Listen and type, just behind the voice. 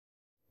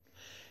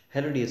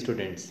Hello dear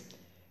students,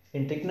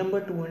 in trick number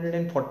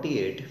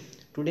 248,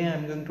 today I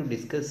am going to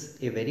discuss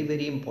a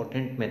very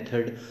important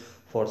method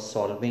for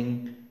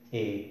solving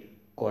a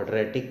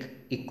quadratic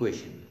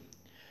equation.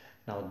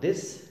 Now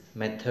this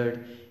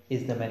method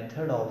is the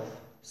method of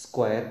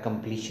square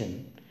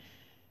completion.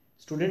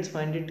 Students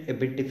find it a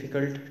bit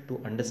difficult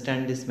to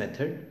understand this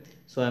method,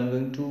 so I am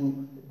going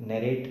to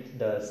narrate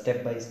the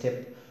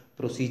step-by-step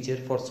procedure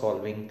for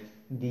solving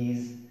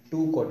these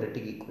two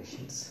quadratic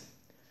equations.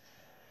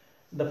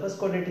 The first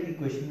quadratic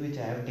equation which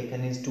I have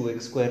taken is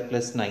 2x square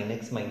plus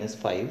 9x minus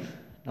 5.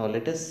 Now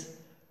let us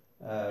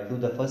do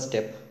the first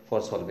step for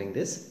solving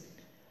this.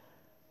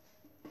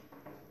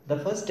 The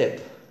first step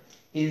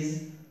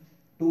is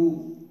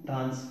to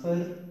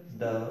transfer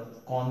the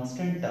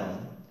constant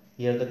term.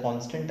 Here the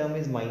constant term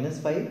is minus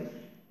 5.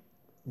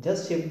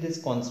 Just shift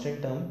this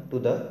constant term to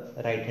the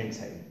right hand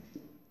side.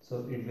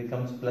 So it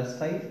becomes plus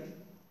 5.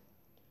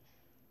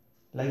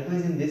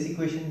 Likewise, in this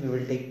equation, we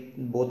will take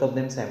both of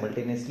them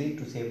simultaneously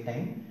to save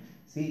time.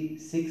 See,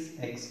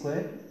 6x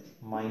square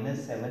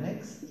minus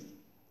 7x,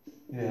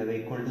 you have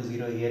equal to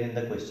 0 here in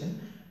the question.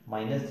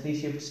 Minus 3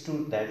 shifts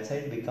to that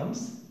side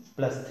becomes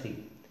plus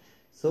 3.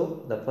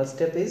 So, the first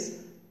step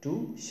is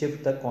to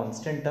shift the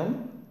constant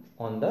term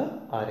on the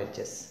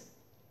RHS.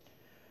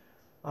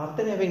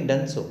 After having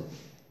done so,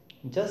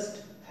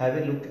 just have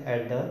a look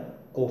at the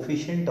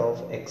coefficient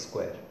of x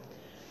square.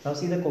 Now,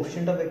 see, the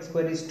coefficient of x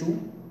square is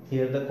 2.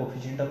 Here the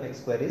coefficient of x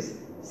square is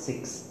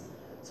 6.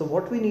 So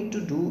what we need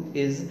to do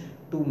is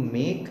to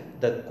make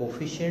the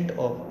coefficient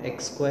of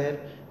x square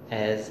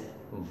as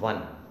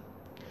 1.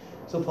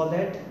 So for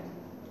that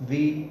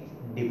we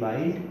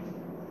divide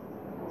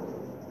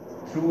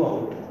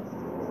throughout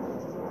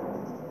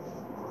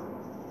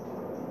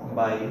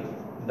by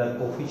the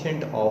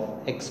coefficient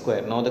of x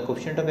square. Now the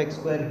coefficient of x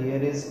square here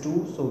is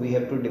 2, so we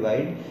have to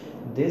divide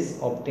this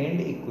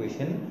obtained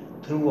equation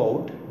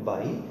throughout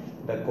by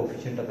the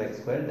coefficient of x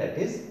square, that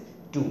is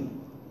 2.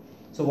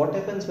 So what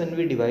happens when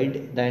we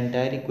divide the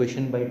entire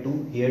equation by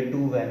 2? Here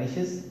 2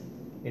 vanishes,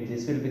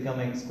 this will become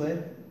x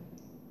square.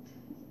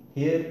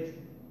 Here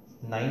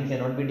 9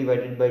 cannot be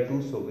divided by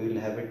 2, so we will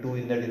have a 2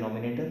 in the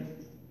denominator.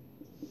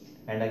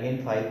 And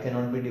again 5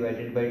 cannot be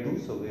divided by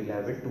 2, so we will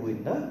have a 2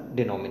 in the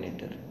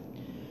denominator.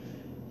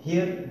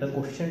 Here the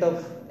coefficient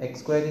of x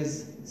square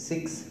is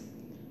 6,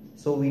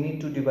 so we need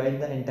to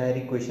divide the entire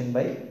equation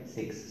by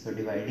 6. So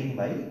dividing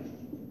by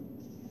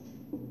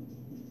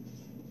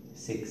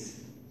 6.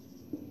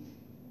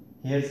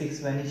 Here 6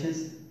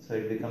 vanishes, so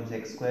it becomes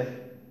x square.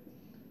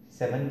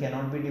 7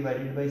 cannot be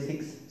divided by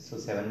 6, so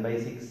 7 by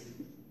 6.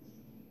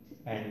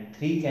 And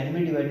 3 can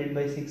be divided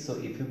by 6, so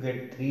if you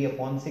get 3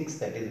 upon 6,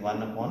 that is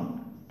 1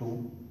 upon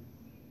 2.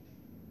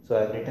 So I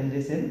have written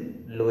this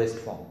in lowest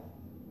form.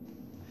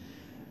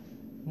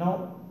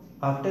 Now,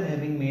 after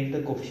having made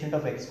the coefficient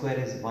of x square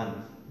as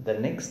 1, the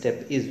next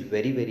step is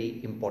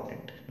very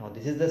important. Now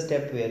this is the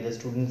step where the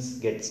students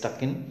get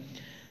stuck in.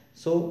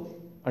 So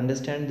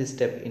understand this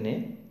step in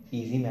a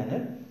easy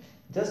manner.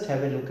 Just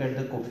have a look at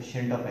the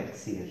coefficient of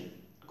x here.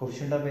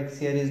 Coefficient of x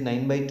here is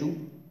 9 by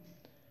 2.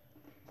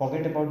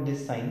 Forget about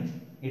this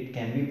sign. It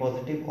can be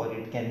positive or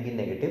it can be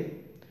negative.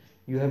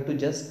 You have to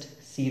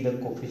just see the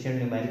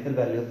coefficient, numerical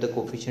value of the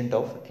coefficient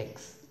of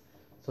x.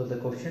 So the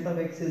coefficient of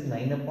x is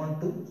 9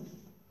 upon 2.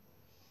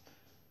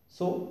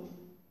 So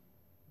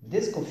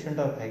this coefficient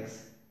of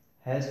x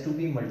has to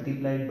be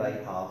multiplied by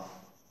half.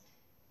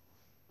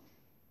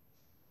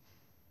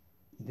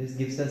 This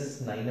gives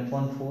us 9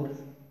 upon 4,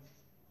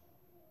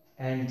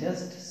 and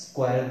just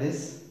square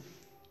this,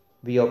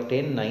 we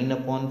obtain 9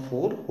 upon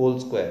 4 whole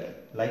square.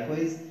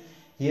 Likewise,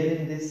 here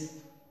in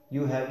this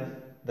you have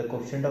the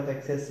coefficient of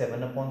x as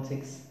 7 upon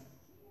 6.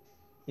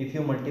 If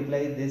you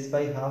multiply this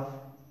by half,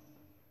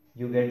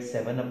 you get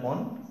 7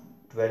 upon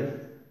 12,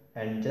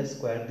 and just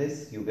square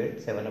this, you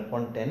get 7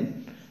 upon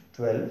 10,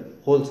 12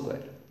 whole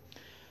square.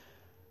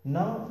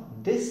 Now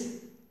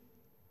this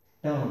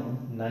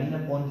term 9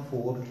 upon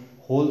 4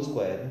 whole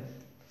square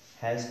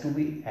has to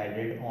be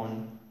added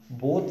on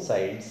both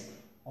sides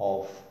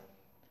of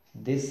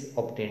this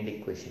obtained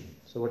equation.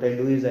 So what I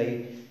do is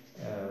I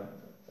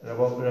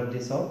rub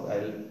this off.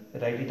 I'll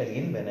write it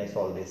again when I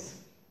solve this.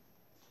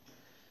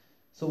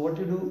 So what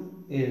you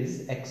do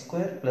is x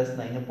square plus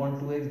 9 upon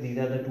 2x, these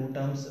are the two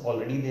terms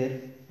already there,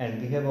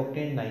 and we have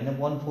obtained 9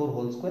 upon 4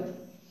 whole square.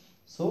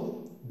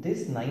 So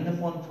this 9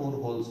 upon 4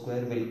 whole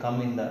square will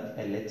come in the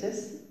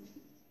LHS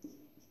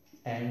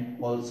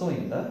and also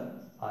in the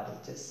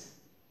RHS.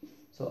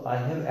 So I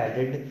have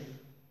added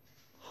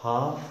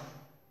half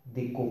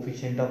the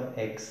coefficient of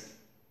x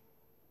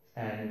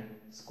and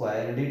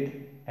squared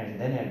it and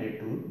then added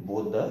to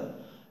both the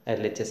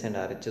LHS and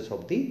RHS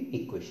of the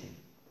equation.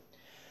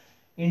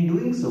 In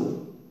doing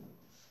so,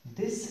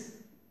 these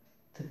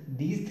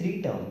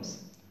three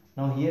terms,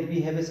 now here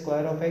we have a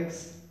square of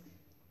x,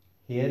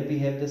 here we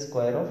have the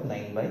square of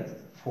 9 by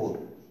 4.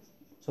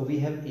 So we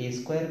have a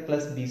square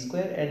plus b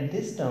square, and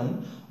this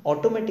term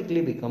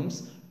automatically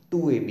becomes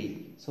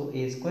 2ab. So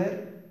a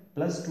square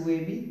plus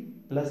 2ab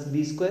plus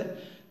b square,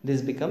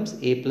 this becomes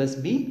a plus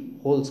b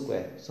whole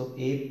square. So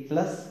a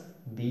plus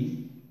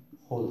b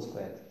whole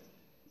square.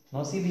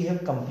 Now see, we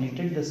have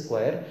completed the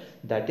square.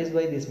 That is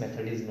why this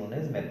method is known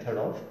as method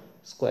of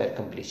square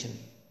completion.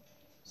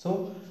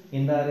 So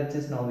in the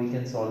RHS now we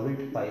can solve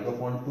it. 5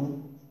 upon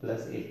 2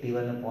 plus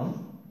 81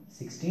 upon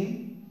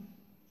 16.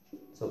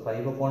 So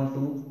 5 upon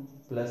 2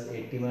 plus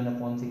 81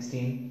 upon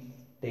 16.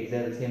 Take the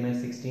LCM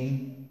as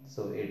 16.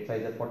 So 8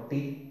 5 is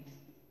 40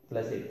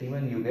 plus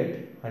 81, you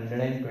get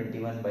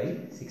 121 by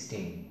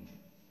 16.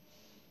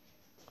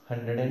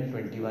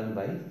 121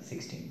 by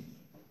 16.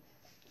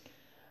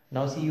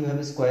 Now see, you have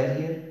a square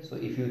here. So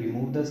if you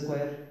remove the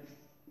square,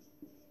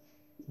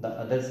 the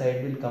other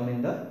side will come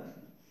in the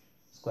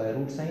square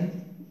root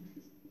sign.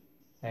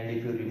 And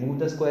if you remove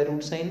the square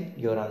root sign,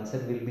 your answer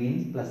will be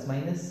in plus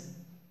minus.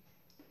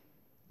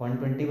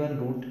 121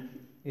 root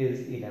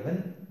is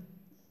 11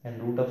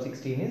 and root of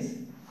 16 is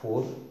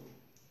 4.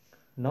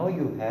 Now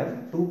you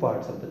have two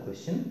parts of the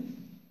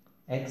question.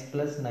 X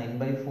plus 9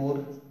 by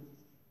 4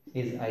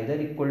 is either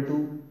equal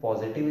to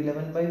positive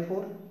 11 by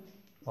 4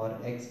 or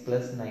x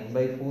plus 9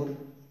 by 4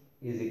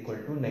 is equal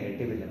to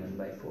negative 11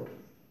 by 4.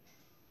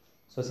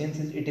 So since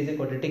it is a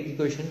quadratic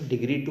equation,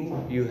 degree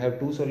 2, you have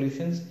two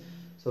solutions.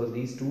 So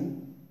these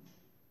two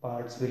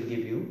parts will give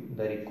you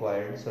the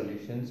required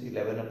solutions.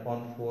 11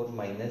 upon 4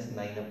 minus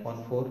 9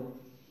 upon 4,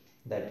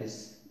 that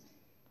is,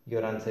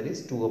 your answer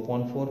is 2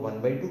 upon 4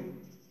 1 by 2.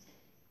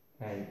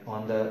 And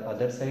on the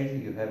other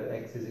side you have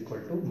x is equal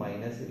to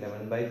minus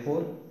 11 by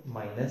 4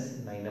 minus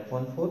 9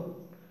 upon 4.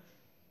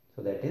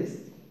 So that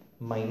is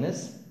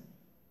minus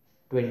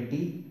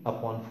 20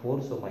 upon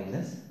 4, so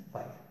minus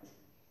 5.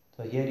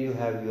 So here you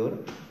have your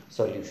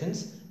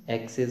solutions.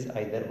 X is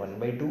either 1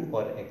 by 2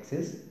 or x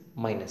is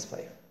minus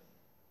 5.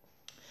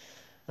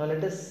 Now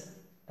let us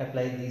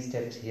apply these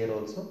steps here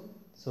also.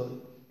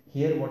 So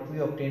here what we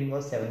obtained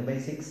was 7 by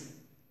 6.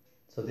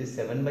 So this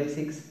 7 by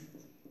 6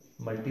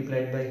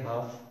 multiplied by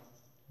half,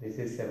 this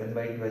is 7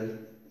 by 12,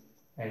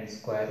 and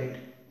square it.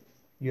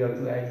 You have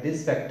to add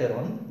this factor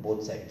on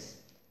both sides.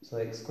 So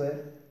x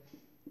square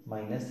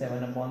minus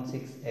 7 upon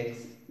 6 x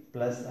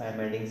plus I am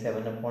adding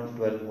 7 upon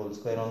 12 whole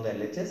square on the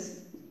LHS,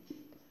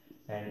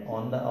 and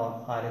on the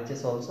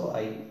RHS also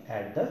I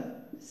add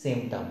the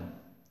same term.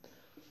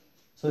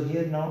 So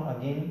here now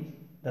again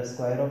the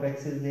square of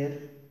x is there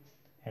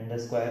and the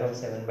square of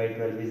 7 by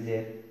 12 is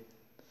there,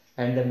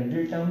 and the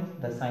middle term,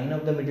 the sign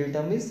of the middle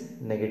term is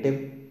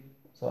negative.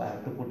 So I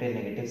have to put a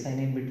negative sign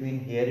in between.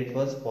 Here it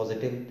was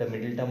positive, the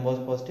middle term was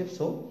positive,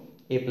 so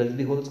a plus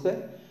b whole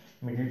square.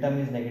 Middle term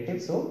is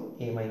negative, so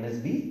a minus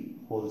b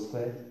whole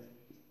square.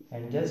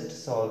 And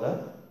just solve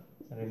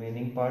the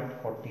remaining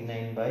part.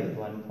 49 by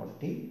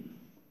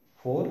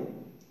 144.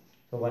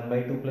 So 1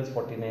 by 2 plus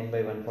 49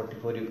 by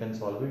 144, you can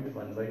solve it.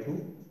 1 by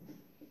 2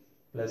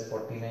 plus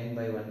 49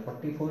 by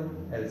 144.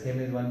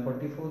 LCM is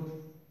 144.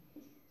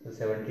 So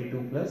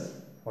 72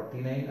 plus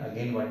 49,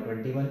 again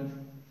 121.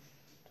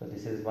 So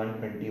this is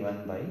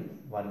 121 by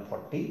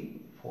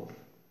 144.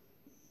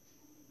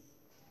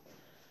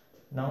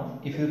 Now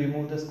if you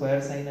remove the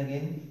square sign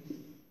again,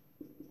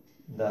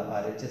 the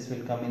RHS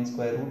will come in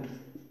square root,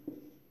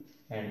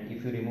 and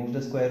if you remove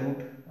the square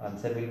root,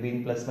 answer will be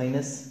in plus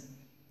minus.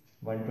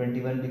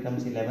 121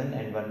 becomes 11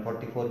 and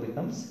 144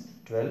 becomes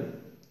 12.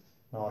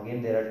 Now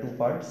again there are two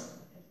parts.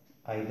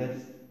 Either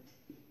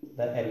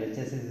the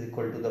LHS is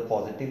equal to the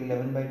positive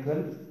 11 by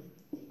 12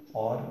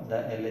 or the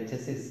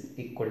LHS is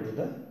equal to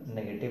the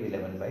negative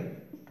 11 by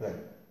 12.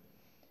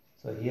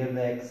 So here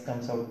the x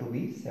comes out to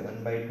be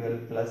 7 by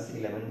 12 plus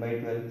 11 by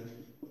 12.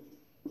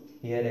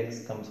 Here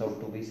x comes out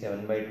to be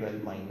 7 by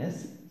 12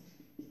 minus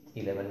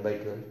 11 by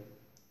 12.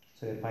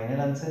 So your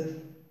final answer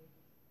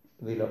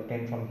will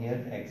obtain from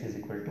here. X is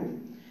equal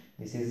to,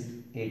 this is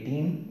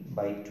 18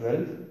 by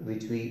 12,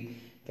 which we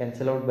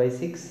cancel out by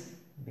 6,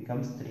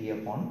 becomes 3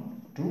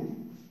 upon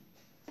 2,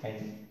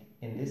 and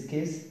in this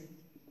case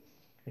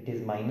it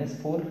is minus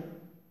 4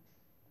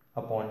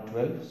 upon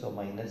 12, so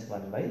minus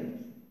 1 by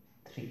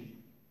 3.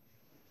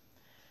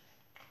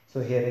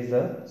 So here is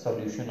the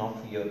solution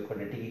of your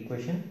quadratic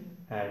equation,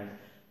 and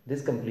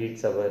this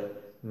completes our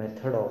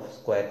method of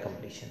square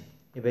completion.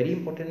 A very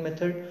important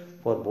method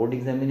for board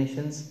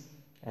examinations,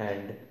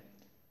 and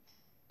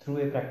through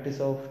a practice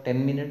of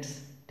 10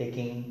 minutes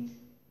taking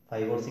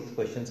 5 or 6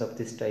 questions of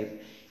this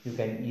type, you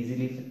can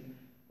easily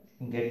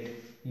get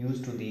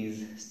used to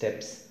these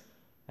steps.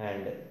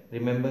 And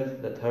remember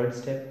the third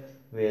step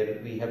where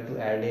we have to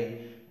add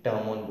a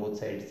term on both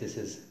sides. This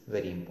is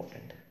very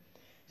important.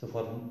 So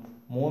for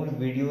more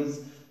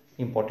videos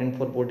important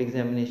for board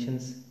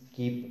examinations,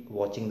 keep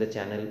watching the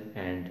channel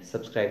and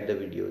subscribe the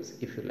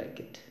videos if you like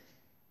it.